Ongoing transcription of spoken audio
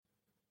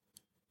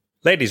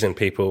Ladies and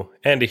people,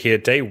 Andy here,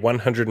 day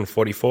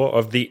 144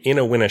 of the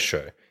Inner Winner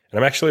Show. And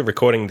I'm actually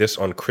recording this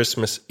on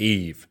Christmas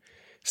Eve.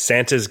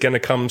 Santa's gonna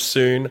come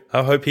soon.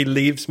 I hope he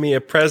leaves me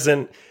a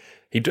present.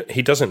 He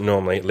doesn't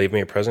normally leave me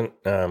a present.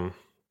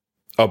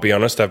 I'll be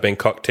honest, I've been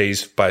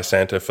cock-teased by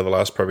Santa for the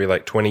last probably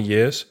like 20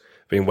 years.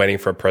 Been waiting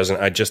for a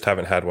present. I just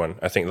haven't had one.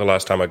 I think the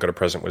last time I got a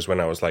present was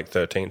when I was like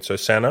 13. So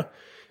Santa,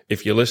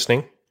 if you're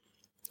listening,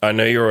 I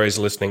know you're always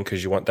listening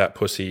because you want that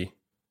pussy,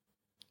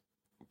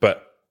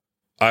 but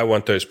I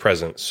want those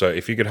presents. So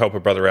if you could help a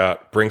brother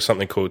out, bring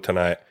something cool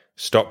tonight.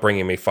 Stop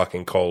bringing me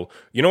fucking coal.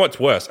 You know what's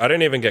worse? I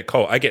don't even get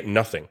coal. I get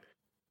nothing.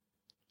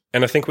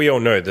 And I think we all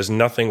know there's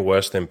nothing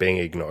worse than being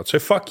ignored. So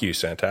fuck you,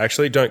 Santa.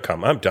 Actually, don't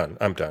come. I'm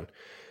done.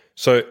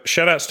 So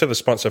shout outs to the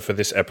sponsor for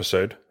this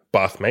episode,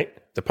 Bathmate,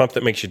 the pump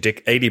that makes your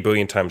dick 80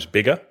 billion times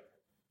bigger.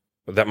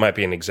 Well, that might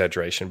be an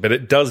exaggeration, but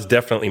it does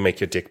definitely make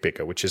your dick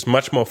bigger, which is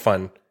much more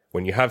fun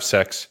when you have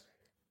sex.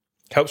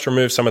 Helps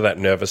remove some of that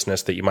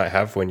nervousness that you might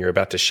have when you're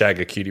about to shag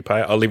a cutie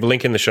pie. I'll leave a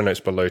link in the show notes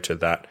below to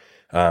that.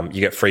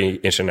 You get free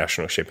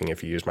international shipping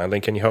if you use my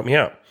link and you help me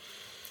out.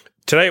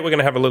 Today, we're going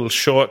to have a little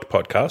short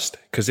podcast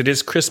because it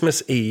is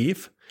Christmas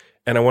Eve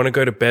and I want to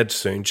go to bed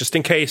soon, just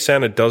in case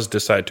Santa does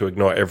decide to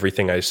ignore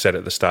everything I said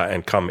at the start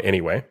and come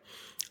anyway.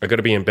 I got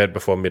to be in bed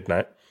before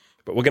midnight.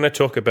 But we're going to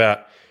talk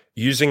about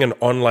using an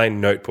online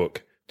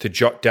notebook to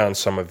jot down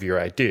some of your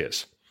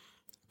ideas.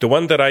 The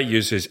one that I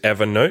use is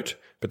Evernote,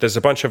 but there's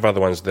a bunch of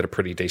other ones that are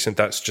pretty decent.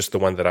 That's just the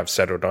one that I've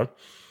settled on.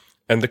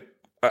 And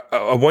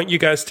I want you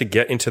guys to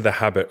get into the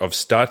habit of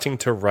starting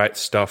to write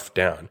stuff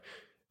down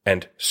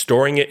and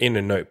storing it in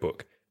a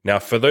notebook. Now,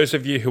 for those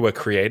of you who are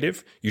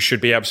creative, you should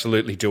be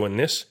absolutely doing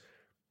this.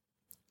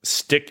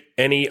 Stick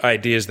any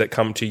ideas that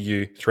come to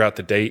you throughout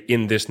the day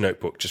in this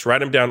notebook. Just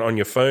write them down on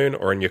your phone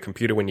or on your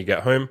computer when you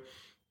get home.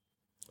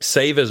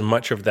 Save as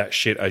much of that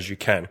shit as you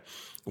can.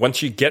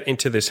 Once you get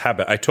into this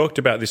habit, I talked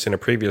about this in a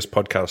previous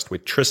podcast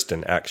with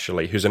Tristan,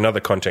 actually, who's another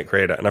content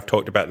creator, and I've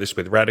talked about this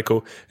with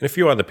Radical and a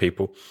few other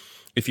people.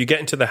 If you get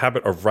into the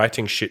habit of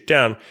writing shit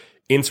down,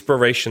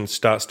 inspiration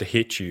starts to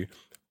hit you.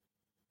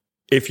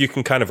 If you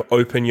can kind of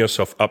open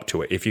yourself up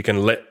to it, if you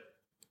can let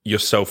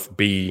yourself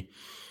be,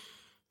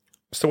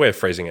 what's the way of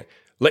phrasing it?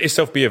 Let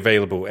yourself be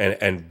available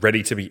and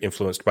ready to be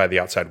influenced by the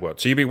outside world.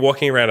 So you'll be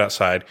walking around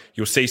outside,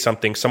 you'll see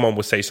something, someone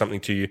will say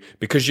something to you.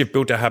 Because you've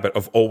built a habit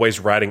of always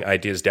writing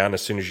ideas down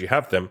as soon as you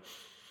have them,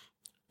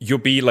 you'll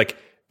be like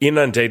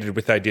inundated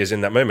with ideas in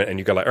that moment. And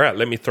you go like, all right,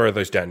 let me throw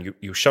those down.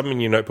 You shove them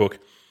in your notebook.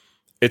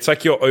 It's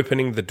like you're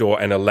opening the door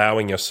and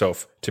allowing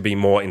yourself to be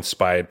more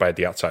inspired by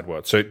the outside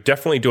world. So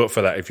definitely do it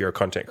for that if you're a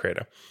content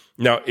creator.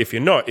 Now, if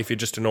you're not, if you're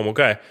just a normal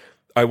guy,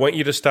 I want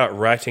you to start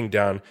writing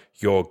down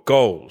your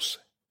goals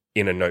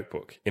in a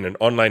notebook, in an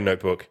online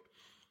notebook.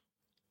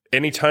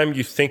 Anytime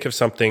you think of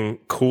something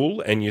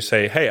cool and you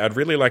say, hey, I'd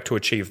really like to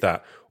achieve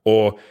that,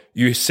 or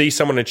you see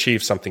someone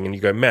achieve something and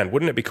you go, man,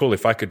 wouldn't it be cool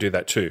if I could do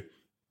that too?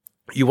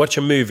 You watch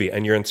a movie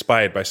and you're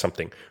inspired by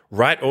something.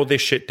 Write all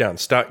this shit down.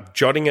 Start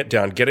jotting it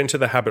down. Get into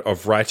the habit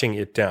of writing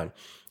it down.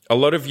 A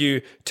lot of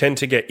you tend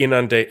to get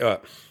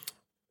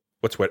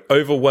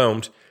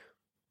overwhelmed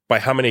by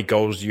how many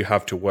goals you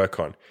have to work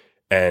on.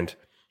 And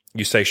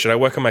you say, should I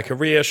work on my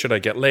career? Should I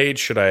get laid?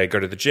 Should I go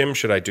to the gym?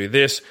 Should I do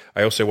this?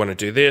 I also want to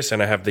do this.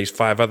 And I have these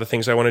 5 other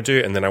things I want to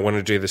do. And then I want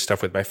to do this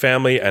stuff with my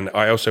family. And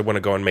I also want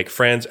to go and make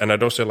friends. And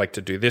I'd also like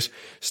to do this.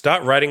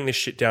 Start writing this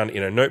shit down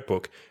in a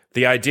notebook.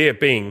 The idea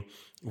being,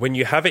 when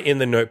you have it in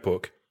the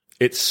notebook,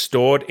 it's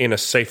stored in a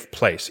safe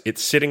place.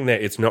 It's sitting there.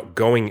 It's not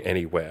going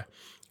anywhere.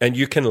 And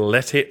you can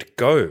let it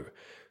go.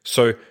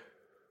 So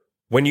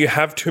when you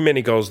have too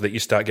many goals that you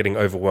start getting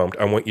overwhelmed,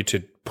 I want you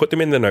to put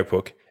them in the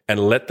notebook and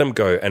let them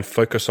go and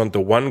focus on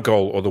the one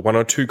goal or the 1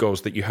 or 2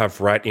 goals that you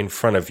have right in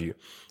front of you.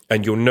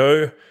 And you'll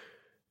know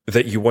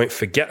that you won't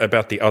forget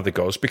about the other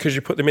goals because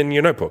you put them in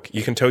your notebook.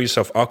 You can tell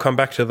yourself, I'll come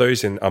back to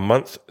those in a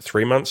month,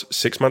 3 months,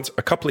 6 months,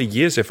 a couple of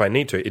years if I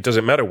need to. It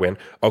doesn't matter when.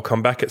 I'll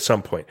come back at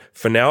some point.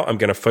 For now, I'm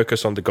going to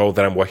focus on the goal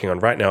that I'm working on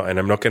right now, and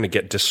I'm not going to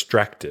get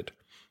distracted.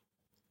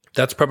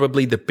 That's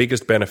probably the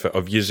biggest benefit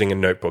of using a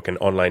notebook, an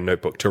online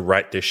notebook, to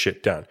write this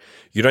shit down.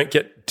 You don't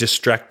get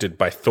distracted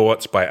by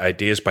thoughts, by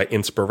ideas, by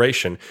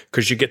inspiration,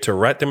 because you get to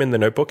write them in the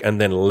notebook and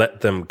then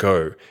let them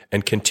go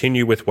and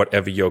continue with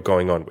whatever you're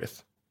going on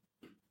with.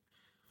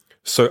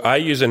 So I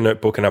use a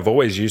notebook, and I've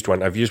always used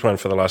one. I've used one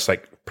for the last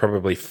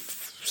probably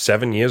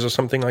 7 years or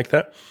something like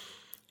that.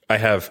 I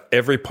have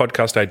every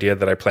podcast idea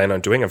that I plan on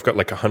doing. I've got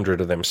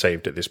 100 of them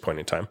saved at this point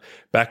in time.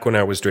 Back when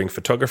I was doing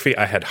photography,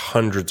 I had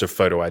hundreds of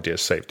photo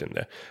ideas saved in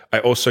there.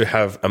 I also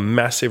have a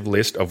massive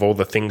list of all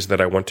the things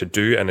that I want to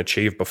do and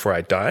achieve before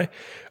I die.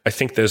 I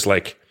think there's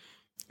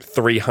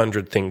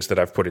 300 things that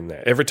I've put in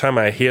there. Every time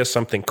I hear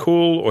something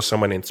cool or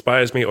someone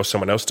inspires me or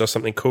someone else does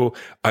something cool,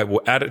 I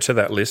will add it to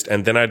that list,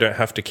 and then I don't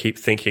have to keep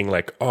thinking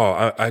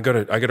I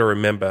gotta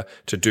remember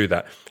to do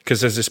that. Because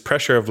there's this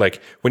pressure of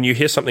when you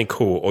hear something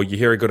cool or you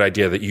hear a good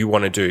idea that you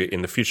want to do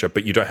in the future,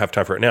 but you don't have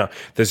time for it now,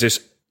 there's this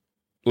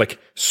like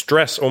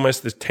stress,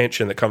 almost this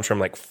tension that comes from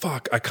like,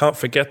 fuck, I can't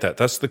forget that.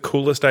 That's the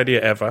coolest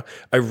idea ever.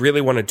 I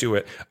really want to do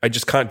it. I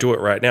just can't do it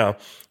right now.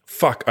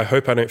 Fuck, I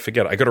hope I don't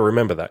forget it. I got to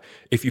remember that.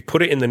 If you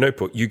put it in the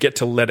notebook, you get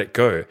to let it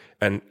go.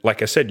 And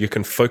like I said, you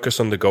can focus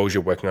on the goals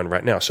you're working on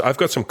right now. So I've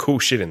got some cool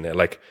shit in there,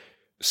 like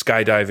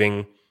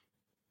skydiving,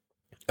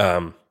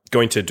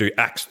 going to do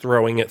axe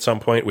throwing at some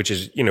point, which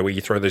is, you know, where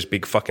you throw those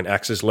big fucking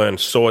axes, learn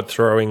sword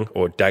throwing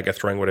or dagger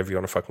throwing, whatever you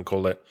want to fucking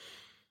call it.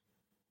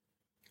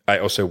 I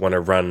also want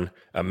to run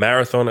a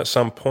marathon at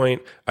some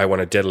point. I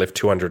want to deadlift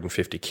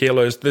 250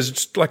 kilos. There's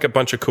just like a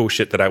bunch of cool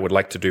shit that I would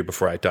like to do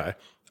before I die.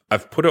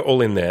 I've put it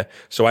all in there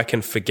so I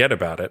can forget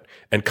about it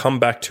and come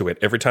back to it.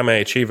 Every time I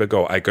achieve a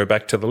goal, I go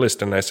back to the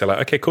list and I say like,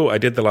 okay, cool, I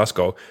did the last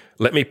goal.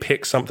 Let me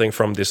pick something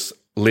from this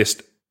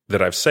list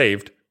that I've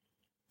saved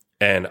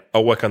and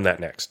I'll work on that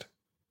next.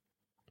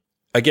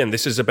 Again,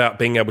 this is about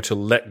being able to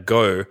let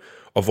go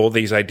of all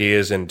these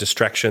ideas and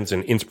distractions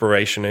and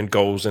inspiration and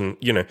goals and,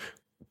 you know,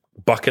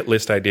 bucket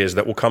list ideas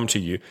that will come to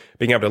you,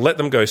 being able to let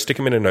them go, stick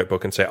them in a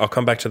notebook and say, I'll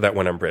come back to that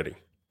when I'm ready.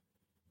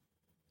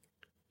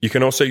 You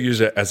can also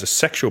use it as a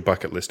sexual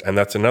bucket list, and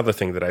that's another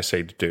thing that I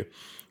say to do.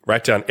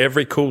 Write down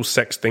every cool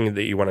sex thing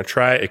that you want to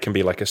try. It can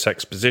be like a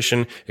sex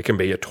position. It can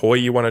be a toy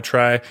you want to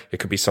try. It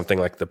could be something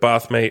like the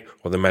bathmate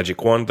or the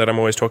magic wand that I'm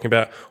always talking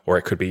about, or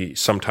it could be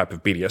some type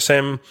of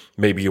BDSM.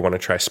 Maybe you want to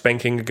try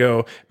spanking a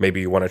girl.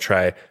 Maybe you want to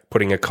try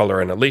putting a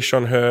collar and a leash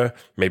on her.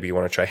 Maybe you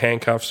want to try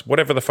handcuffs,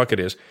 whatever the fuck it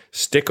is.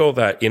 Stick all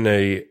that in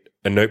a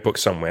notebook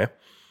somewhere,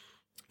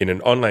 in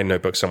an online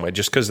notebook somewhere,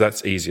 just because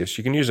that's easiest.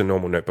 You can use a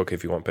normal notebook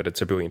if you want, but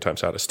it's a billion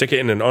times harder. Stick it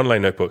in an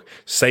online notebook,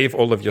 save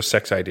all of your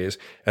sex ideas,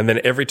 and then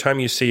every time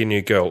you see a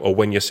new girl, or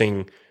when you're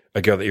seeing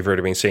a girl that you've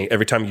already been seeing,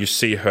 every time you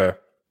see her,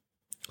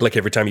 like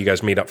every time you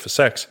guys meet up for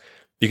sex,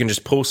 you can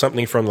just pull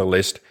something from the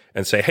list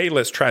and say, hey,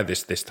 let's try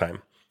this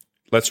time.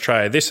 Let's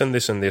try this and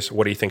this and this.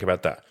 What do you think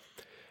about that?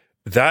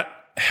 That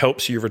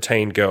helps you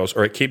retain girls,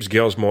 or it keeps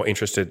girls more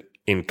interested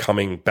in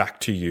coming back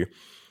to you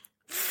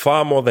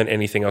far more than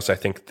anything else I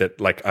think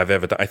that like I've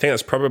ever done. I think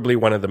that's probably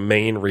one of the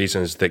main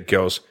reasons that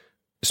girls,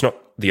 it's not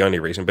the only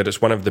reason, but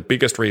it's one of the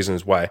biggest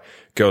reasons why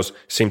girls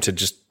seem to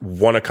just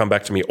want to come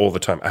back to me all the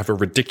time. I have a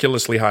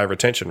ridiculously high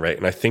retention rate,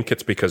 and I think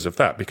it's because of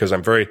that, because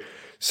I'm very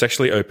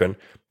sexually open.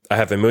 I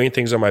have a million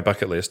things on my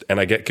bucket list, and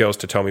I get girls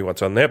to tell me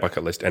what's on their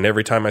bucket list. And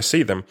every time I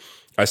see them,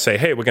 I say,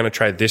 hey, we're going to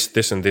try this,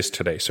 this, and this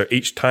today. So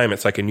each time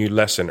it's like a new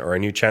lesson or a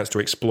new chance to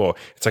explore.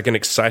 It's like an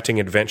exciting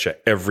adventure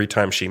every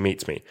time she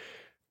meets me.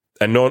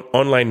 An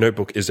online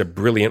notebook is a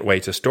brilliant way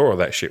to store all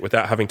that shit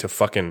without having to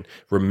fucking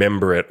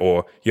remember it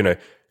or, you know,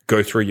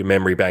 go through your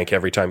memory bank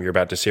every time you're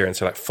about to see her and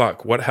say like,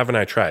 fuck, what haven't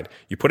I tried?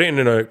 You put it in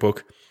a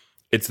notebook,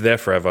 it's there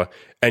forever.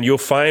 And you'll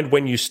find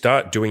when you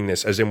start doing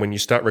this, as in when you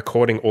start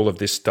recording all of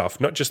this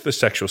stuff, not just the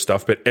sexual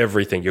stuff, but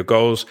everything, your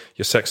goals,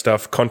 your sex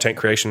stuff, content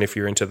creation, if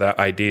you're into that,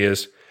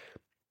 ideas,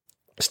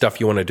 stuff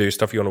you want to do,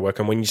 stuff you want to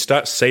work on. When you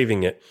start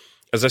saving it,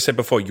 as I said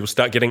before, you'll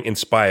start getting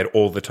inspired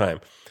all the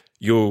time.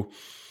 You'll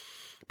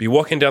be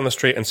walking down the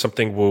street and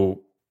something will,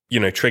 you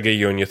know, trigger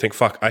you and you think,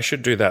 fuck, I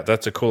should do that.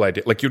 That's a cool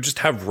idea. Like you'll just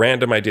have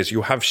random ideas.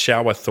 You'll have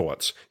shower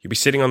thoughts. You'll be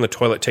sitting on the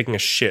toilet taking a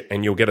shit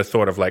and you'll get a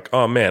thought of like,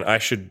 oh man, I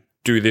should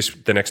do this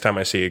the next time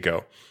I see a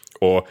girl.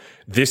 Or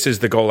this is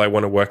the goal I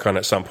want to work on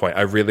at some point.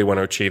 I really want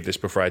to achieve this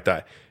before I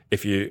die.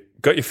 If you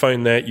got your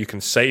phone there, you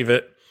can save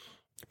it,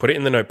 put it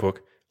in the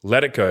notebook,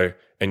 let it go,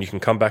 and you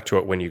can come back to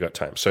it when you got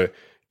time. So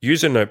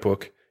use a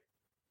notebook.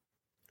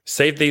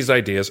 Save these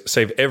ideas,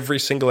 save every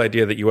single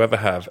idea that you ever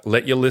have,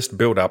 let your list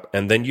build up,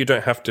 and then you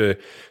don't have to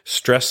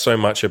stress so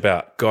much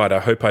about, God, I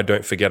hope I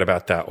don't forget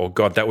about that, or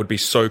God, that would be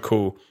so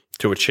cool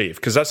to achieve.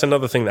 Because that's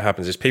another thing that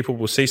happens is people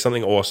will see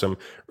something awesome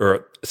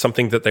or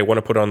something that they want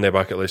to put on their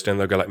bucket list and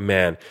they'll go like,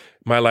 man,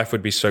 my life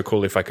would be so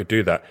cool if I could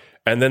do that.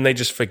 And then they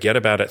just forget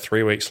about it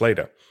 3 weeks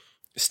later.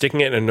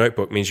 Sticking it in a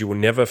notebook means you will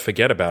never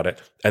forget about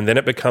it. And then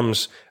it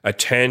becomes a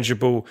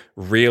tangible,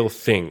 real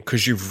thing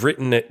because you've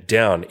written it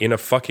down in a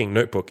fucking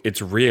notebook.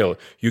 It's real.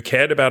 You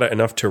cared about it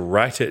enough to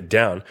write it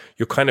down.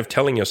 You're kind of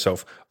telling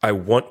yourself, I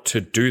want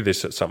to do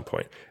this at some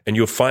point. And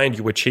you'll find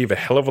you achieve a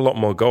hell of a lot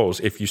more goals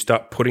if you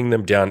start putting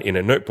them down in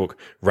a notebook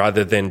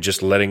rather than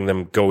just letting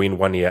them go in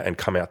one ear and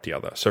come out the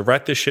other. So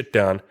write this shit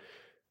down,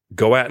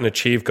 go out and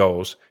achieve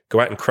goals,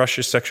 go out and crush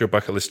your sexual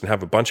bucket list and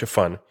have a bunch of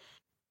fun.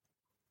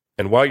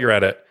 And while you're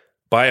at it,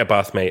 buy a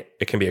bathmate.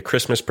 It can be a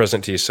Christmas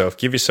present to yourself.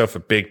 Give yourself a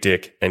big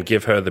dick and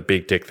give her the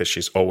big dick that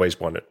she's always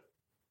wanted.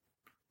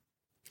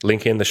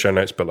 Link in the show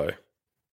notes below.